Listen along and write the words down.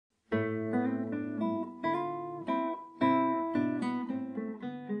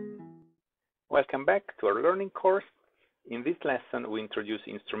Welcome back to our learning course. In this lesson, we introduce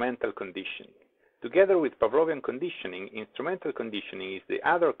instrumental conditioning. Together with Pavlovian conditioning, instrumental conditioning is the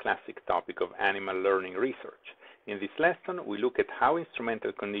other classic topic of animal learning research. In this lesson, we look at how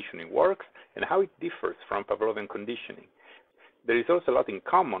instrumental conditioning works and how it differs from Pavlovian conditioning. There is also a lot in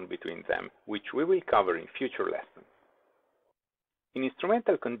common between them, which we will cover in future lessons. In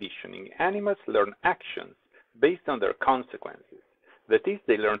instrumental conditioning, animals learn actions based on their consequences. That is,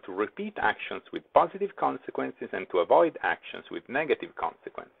 they learn to repeat actions with positive consequences and to avoid actions with negative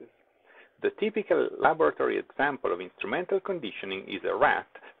consequences. The typical laboratory example of instrumental conditioning is a rat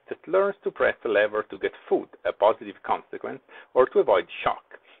that learns to press a lever to get food, a positive consequence, or to avoid shock,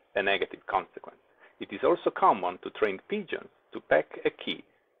 a negative consequence. It is also common to train pigeons to peck a key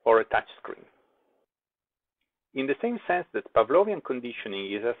or a touch screen. In the same sense that Pavlovian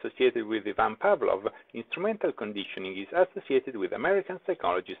conditioning is associated with Ivan Pavlov, instrumental conditioning is associated with American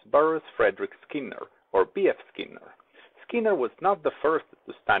psychologist Burroughs Frederick Skinner, or B.F. Skinner. Skinner was not the first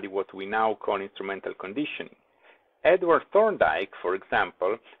to study what we now call instrumental conditioning. Edward Thorndike, for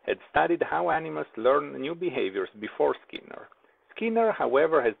example, had studied how animals learn new behaviors before Skinner. Skinner,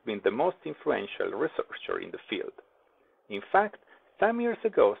 however, has been the most influential researcher in the field. In fact, some years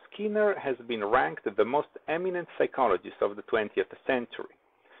ago, Skinner has been ranked the most eminent psychologist of the 20th century,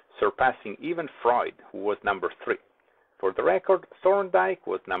 surpassing even Freud, who was number 3. For the record, Thorndike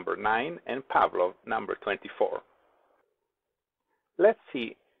was number 9 and Pavlov number 24. Let's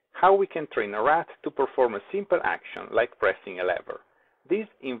see how we can train a rat to perform a simple action like pressing a lever. This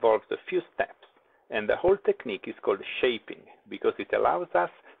involves a few steps, and the whole technique is called shaping because it allows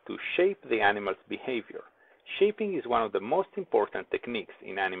us to shape the animal's behavior. Shaping is one of the most important techniques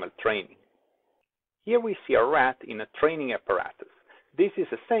in animal training. Here we see a rat in a training apparatus. This is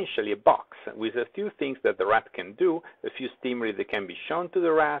essentially a box with a few things that the rat can do, a few stimuli that can be shown to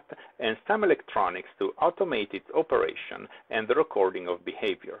the rat, and some electronics to automate its operation and the recording of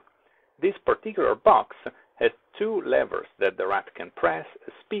behavior. This particular box has 2 levers that the rat can press,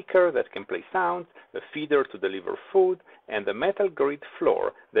 a speaker that can play sounds, a feeder to deliver food, and a metal grid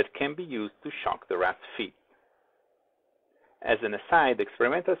floor that can be used to shock the rat's feet. As an aside,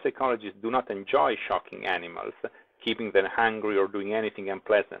 experimental psychologists do not enjoy shocking animals, keeping them hungry or doing anything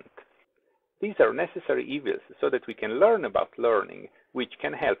unpleasant. These are necessary evils so that we can learn about learning, which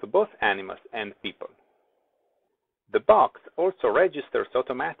can help both animals and people. The box also registers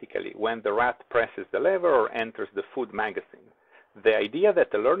automatically when the rat presses the lever or enters the food magazine. The idea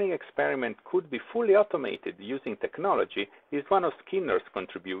that a learning experiment could be fully automated using technology is one of Skinner's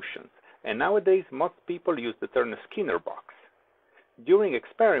contributions, and nowadays most people use the term Skinner box. During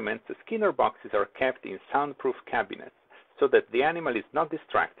experiments, the Skinner boxes are kept in soundproof cabinets so that the animal is not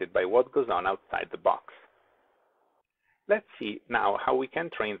distracted by what goes on outside the box. Let's see now how we can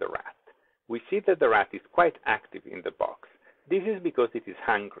train the rat. We see that the rat is quite active in the box. This is because it is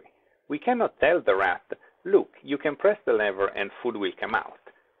hungry. We cannot tell the rat, "Look, you can press the lever and food will come out."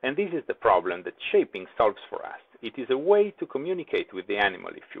 And this is the problem that shaping solves for us. It is a way to communicate with the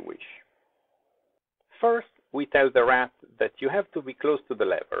animal, if you wish. First, we tell the rat that you have to be close to the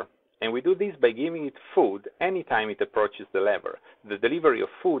lever, and we do this by giving it food anytime it approaches the lever. The delivery of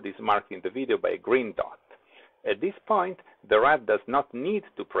food is marked in the video by a green dot. At this point, the rat does not need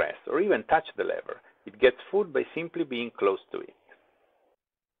to press or even touch the lever. It gets food by simply being close to it.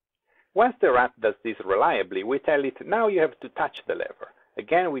 Once the rat does this reliably, we tell it, "Now you have to touch the lever."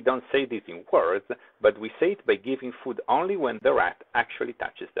 Again, we don't say this in words, but we say it by giving food only when the rat actually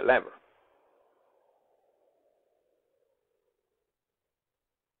touches the lever.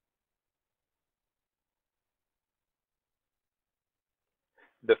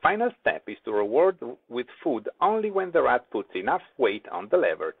 The final step is to reward with food only when the rat puts enough weight on the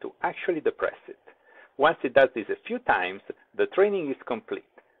lever to actually depress it. Once it does this a few times, the training is complete.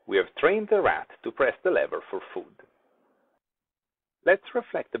 We have trained the rat to press the lever for food. Let's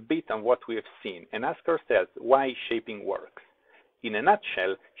reflect a bit on what we have seen and ask ourselves why shaping works. In a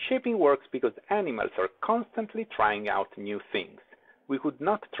nutshell, shaping works because animals are constantly trying out new things. We could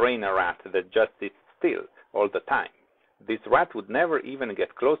not train a rat that just sits still all the time. This rat would never even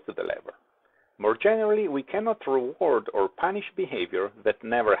get close to the lever. More generally, we cannot reward or punish behavior that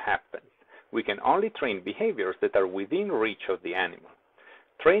never happens. We can only train behaviors that are within reach of the animal.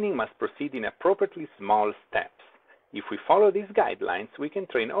 Training must proceed in appropriately small steps. If we follow these guidelines, we can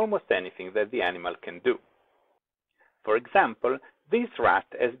train almost anything that the animal can do. For example, this rat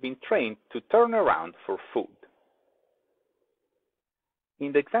has been trained to turn around for food.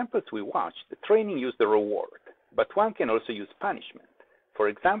 In the examples we watched, the training used a reward. But one can also use punishment. For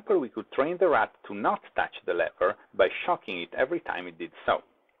example, we could train the rat to not touch the lever by shocking it every time it did so.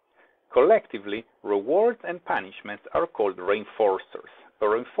 Collectively, rewards and punishments are called reinforcers. A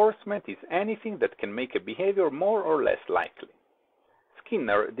reinforcement is anything that can make a behavior more or less likely.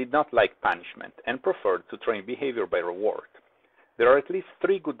 Skinner did not like punishment and preferred to train behavior by reward. There are at least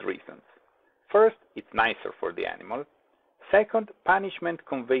 3 good reasons. First, it's nicer for the animal. Second, punishment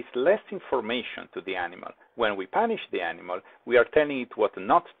conveys less information to the animal. When we punish the animal, we are telling it what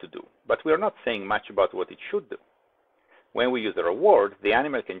not to do, but we are not saying much about what it should do. When we use a reward, the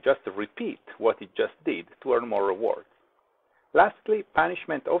animal can just repeat what it just did to earn more rewards. Lastly,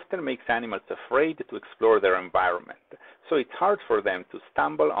 punishment often makes animals afraid to explore their environment, so it's hard for them to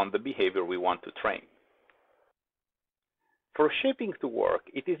stumble on the behavior we want to train. For shaping to work,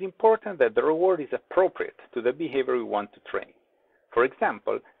 it is important that the reward is appropriate to the behavior we want to train. For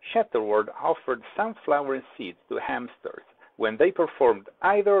example, Shuttleworth offered sunflower seeds to hamsters when they performed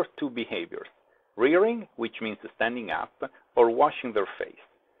either 2 behaviors: rearing, which means standing up, or washing their face.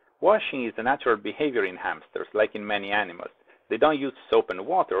 Washing is a natural behavior in hamsters, like in many animals. They don't use soap and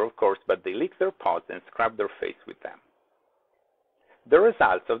water, of course, but they lick their paws and scrub their face with them. The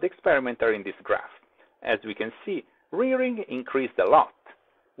results of the experiment are in this graph. As we can see, rearing increased a lot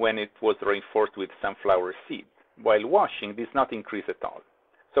when it was reinforced with sunflower seeds, while washing did not increase at all.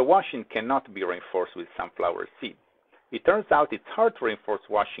 So washing cannot be reinforced with sunflower seeds. It turns out it's hard to reinforce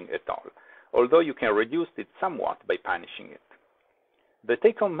washing at all, although you can reduce it somewhat by punishing it. The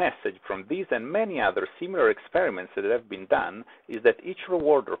take-home message from these and many other similar experiments that have been done is that each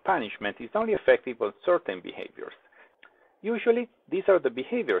reward or punishment is only effective on certain behaviors. Usually, these are the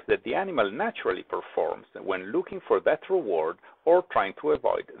behaviors that the animal naturally performs when looking for that reward or trying to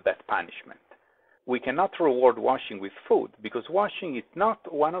avoid that punishment. We cannot reward washing with food because washing is not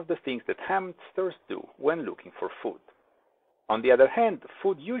one of the things that hamsters do when looking for food. On the other hand,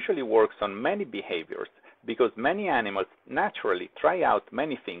 food usually works on many behaviors because many animals naturally try out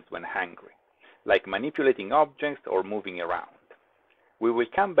many things when hungry, like manipulating objects or moving around. We will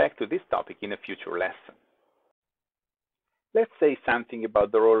come back to this topic in a future lesson. Let's say something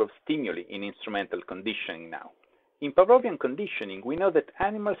about the role of stimuli in instrumental conditioning now. In Pavlovian conditioning, we know that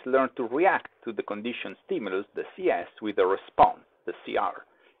animals learn to react to the conditioned stimulus, the CS, with a response, the CR,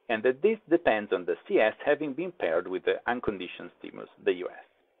 and that this depends on the CS having been paired with the unconditioned stimulus, the US.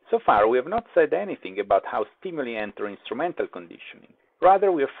 So far, we have not said anything about how stimuli enter instrumental conditioning.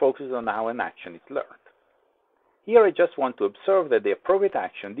 Rather, we are focused on how an action is learned. Here, I just want to observe that the appropriate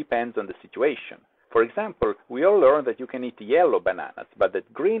action depends on the situation. For example, we all learn that you can eat yellow bananas, but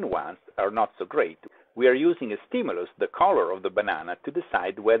that green ones are not so great. We are using a stimulus, the color of the banana, to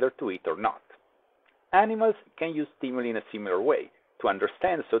decide whether to eat or not. Animals can use stimuli in a similar way, to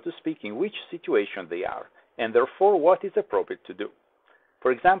understand, so to speak, in which situation they are, and therefore what is appropriate to do.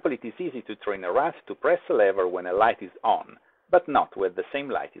 For example, it is easy to train a rat to press a lever when a light is on, but not when the same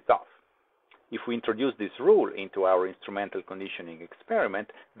light is off. If we introduce this rule into our instrumental conditioning experiment,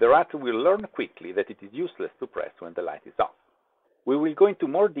 the rat will learn quickly that it is useless to press when the light is off. We will go into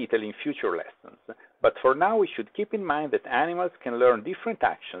more detail in future lessons, but for now we should keep in mind that animals can learn different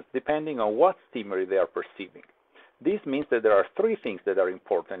actions depending on what stimuli they are perceiving. This means that there are 3 things that are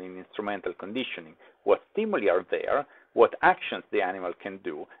important in instrumental conditioning: what stimuli are there, what actions the animal can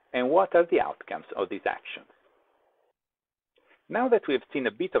do, and what are the outcomes of these actions. Now that we have seen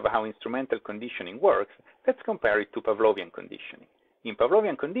a bit of how instrumental conditioning works, let's compare it to Pavlovian conditioning. In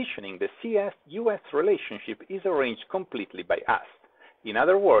Pavlovian conditioning, the CS-US relationship is arranged completely by us. In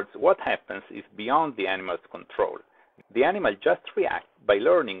other words, what happens is beyond the animal's control. The animal just reacts by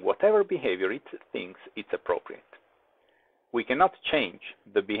learning whatever behavior it thinks is appropriate. We cannot change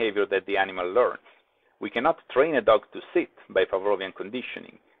the behavior that the animal learns. We cannot train a dog to sit by Pavlovian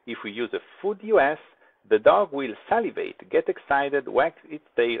conditioning. If we use a food US, the dog will salivate, get excited, wag its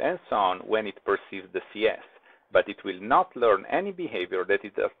tail, and so on when it perceives the CS, but it will not learn any behavior that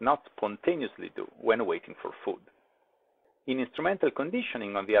it does not spontaneously do when waiting for food. In instrumental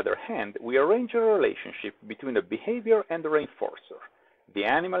conditioning, on the other hand, we arrange a relationship between a behavior and a reinforcer. The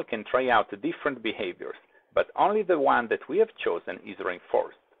animal can try out different behaviors, but only the one that we have chosen is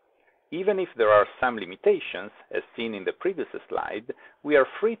reinforced. Even if there are some limitations, as seen in the previous slide, we are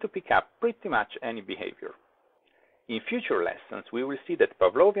free to pick up pretty much any behavior. In future lessons, we will see that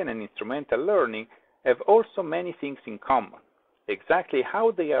Pavlovian and instrumental learning have also many things in common. Exactly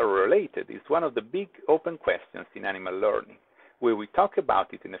how they are related is one of the big open questions in animal learning. We will talk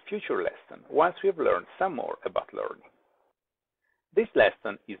about it in a future lesson once we have learned some more about learning. This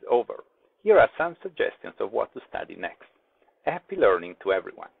lesson is over. Here are some suggestions of what to study next. Happy learning to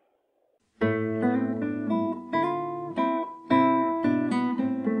everyone!